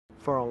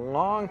For a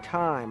long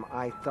time,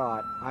 I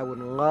thought I would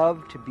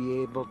love to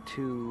be able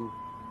to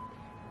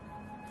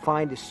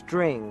find a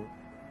string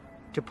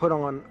to put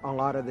on a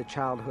lot of the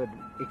childhood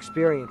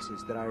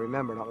experiences that I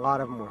remembered. A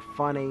lot of them were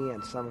funny,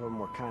 and some of them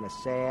were kind of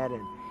sad,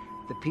 and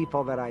the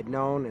people that I'd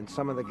known and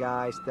some of the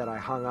guys that I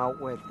hung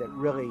out with that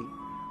really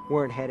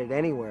weren't headed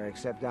anywhere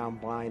except down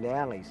blind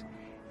alleys.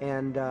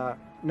 And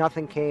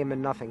nothing came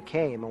and nothing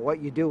came. And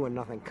what you do when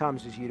nothing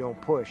comes is you don't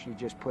push, you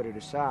just put it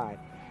aside.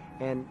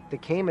 And there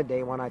came a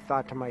day when I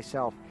thought to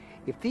myself,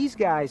 if these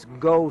guys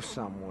go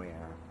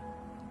somewhere,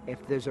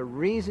 if there's a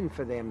reason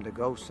for them to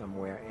go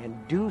somewhere and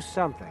do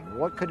something,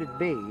 what could it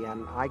be?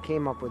 And I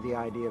came up with the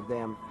idea of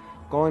them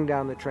going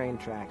down the train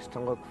tracks to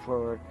look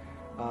for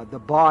the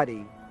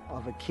body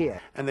of a kid.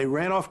 And they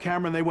ran off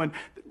camera and they went,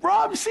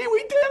 Rob, see, we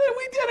did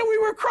it, we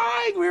were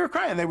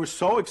crying. And they were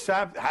so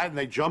excited, and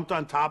they jumped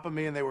on top of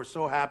me, and they were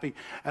so happy.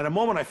 At a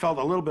moment, I felt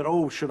a little bit,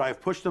 oh, should I have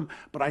pushed them?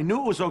 But I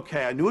knew it was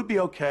okay. I knew it'd be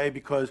okay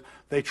because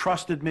they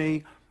trusted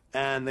me,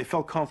 and they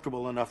felt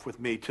comfortable enough with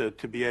me to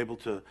be able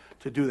to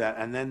do that.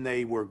 And then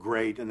they were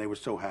great, and they were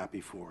so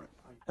happy for it.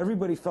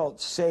 Everybody felt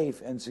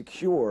safe and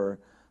secure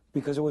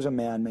because it was a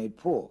man-made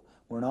pool.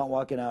 We're not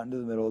walking out into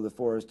the middle of the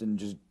forest and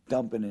just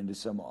dumping into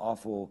some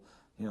awful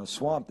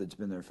swamp that's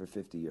been there for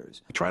 50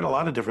 years. We tried a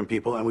lot of different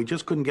people, and we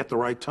just couldn't get the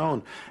right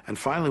tone. And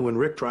finally, when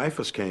Rick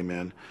Dreyfuss came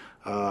in,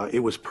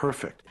 it was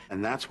perfect.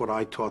 And that's what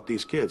I taught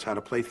these kids, how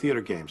to play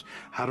theater games,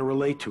 how to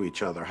relate to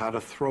each other, how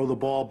to throw the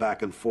ball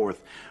back and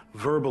forth,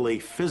 verbally,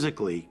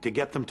 physically, to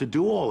get them to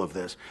do all of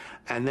this.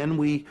 And then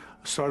we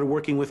started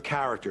working with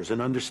characters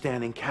and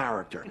understanding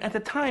character. At the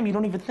time, you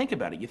don't even think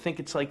about it. You think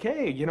it's like,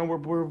 hey,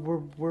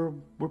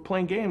 we're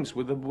playing games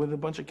with a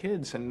bunch of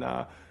kids,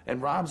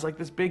 and Rob's like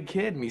this big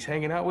kid, and he's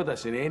hanging out with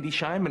us, and Andy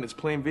Scheinman is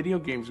playing video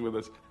games with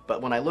us.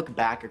 But when I look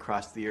back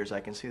across the years,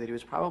 I can see that he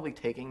was probably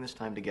taking this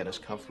time to get us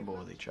comfortable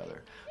with each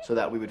other, so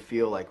that we would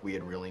feel like we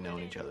had really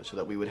known each other, so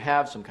that we would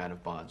have some kind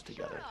of bonds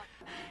together.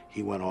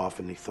 He went off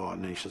and he thought,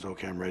 and he says,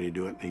 okay, I'm ready to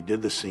do it. And he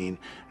did the scene,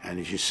 and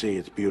as you see,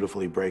 it's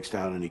beautiful. He breaks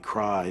down and he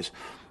cries.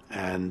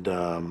 And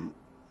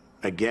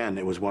again,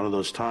 it was one of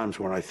those times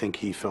where I think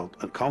he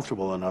felt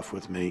comfortable enough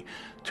with me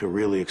to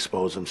really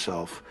expose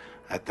himself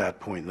at that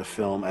point in the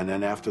film. And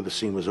then after the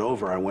scene was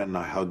over, I went and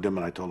I hugged him,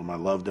 and I told him I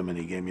loved him, and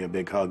he gave me a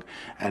big hug,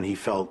 and he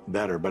felt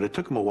better. But it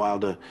took him a while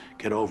to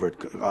get over it.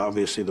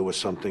 Obviously, there was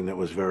something that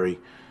was very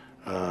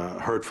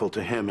hurtful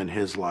to him in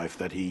his life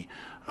that he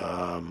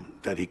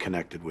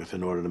connected with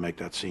in order to make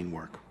that scene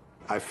work.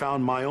 I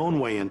found my own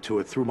way into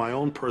it through my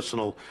own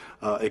personal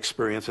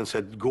experience and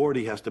said,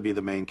 Gordy has to be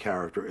the main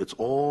character. It's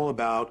all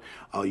about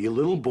your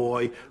little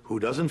boy who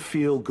doesn't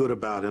feel good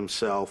about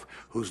himself,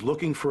 who's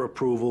looking for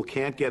approval,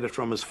 can't get it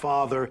from his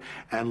father,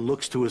 and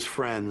looks to his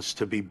friends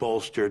to be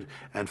bolstered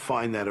and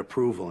find that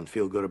approval and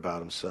feel good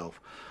about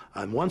himself.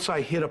 And once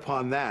I hit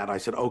upon that, I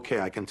said, okay,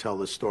 I can tell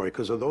this story,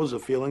 because those are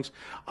feelings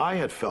I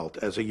had felt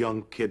as a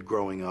young kid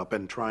growing up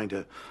and trying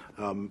to,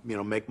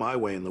 make my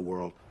way in the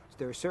world.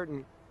 There are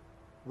certain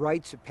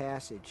rites of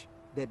passage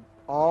that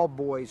all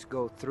boys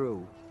go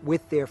through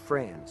with their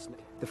friends.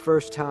 The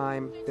first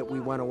time that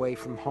we went away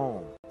from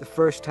home, the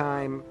first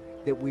time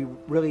that we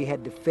really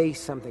had to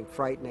face something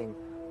frightening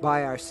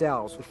by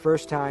ourselves, the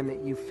first time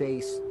that you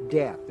face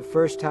death, the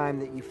first time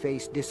that you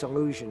face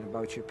disillusion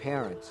about your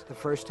parents, the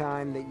first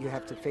time that you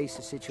have to face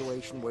a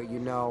situation where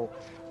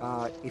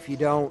if you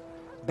don't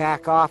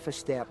back off a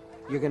step,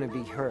 you're going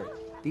to be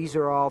hurt. These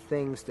are all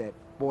things that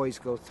boys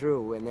go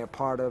through, and they're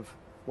part of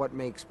what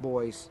makes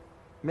boys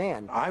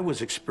men. I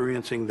was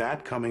experiencing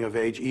that coming of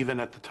age even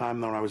at the time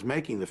when I was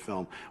making the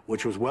film,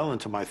 which was well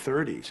into my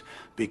 30s,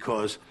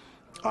 because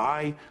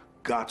I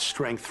got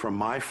strength from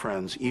my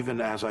friends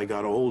even as I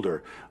got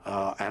older,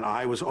 and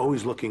I was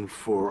always looking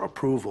for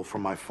approval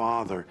from my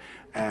father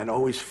and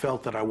always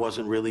felt that I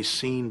wasn't really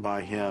seen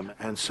by him,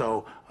 and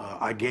so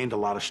I gained a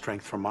lot of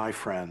strength from my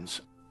friends.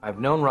 I've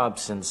known Rob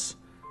since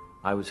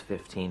I was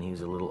 15. He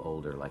was a little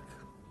older, like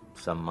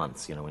some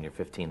months. When you're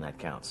 15, that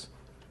counts.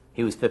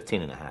 He was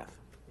 15 and a half,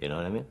 you know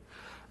what I mean?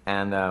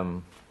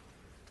 And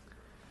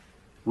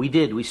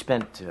we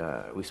spent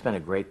a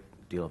great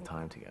deal of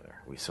time together.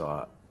 We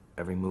saw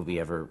every movie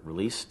ever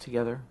released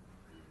together.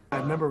 I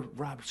remember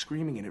Rob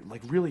screaming and it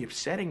really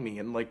upsetting me,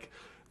 and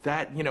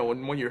that,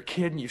 when you're a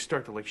kid and you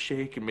start to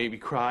shake and maybe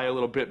cry a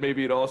little bit,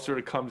 maybe it all sort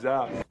of comes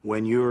out.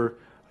 When you're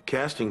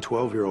casting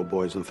 12-year-old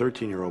boys and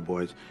 13-year-old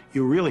boys,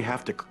 you really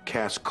have to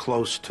cast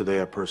close to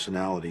their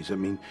personalities. I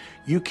mean,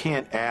 you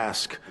can't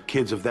ask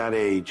kids of that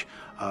age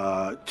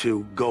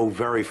to go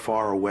very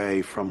far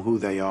away from who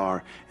they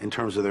are in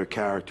terms of their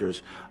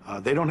characters.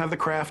 They don't have the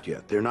craft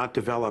yet. They're not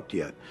developed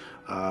yet.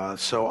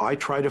 So I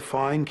try to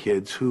find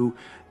kids who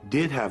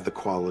did have the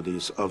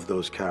qualities of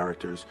those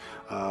characters.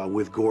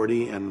 With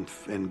Gordy and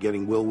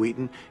getting Will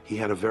Wheaton, he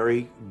had a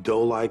very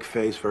doe-like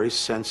face, very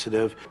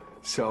sensitive.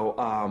 So,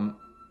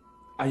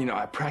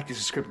 I practiced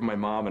the script with my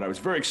mom, and I was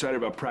very excited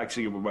about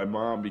practicing it with my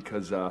mom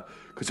because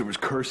there was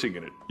cursing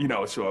in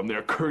it. So I'm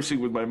there cursing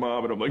with my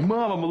mom, and I'm like,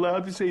 Mom, I'm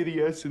allowed to say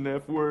the S and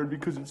F word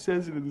because it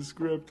says it in the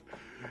script.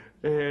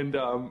 And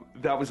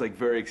that was like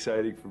very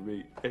exciting for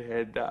me.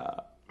 And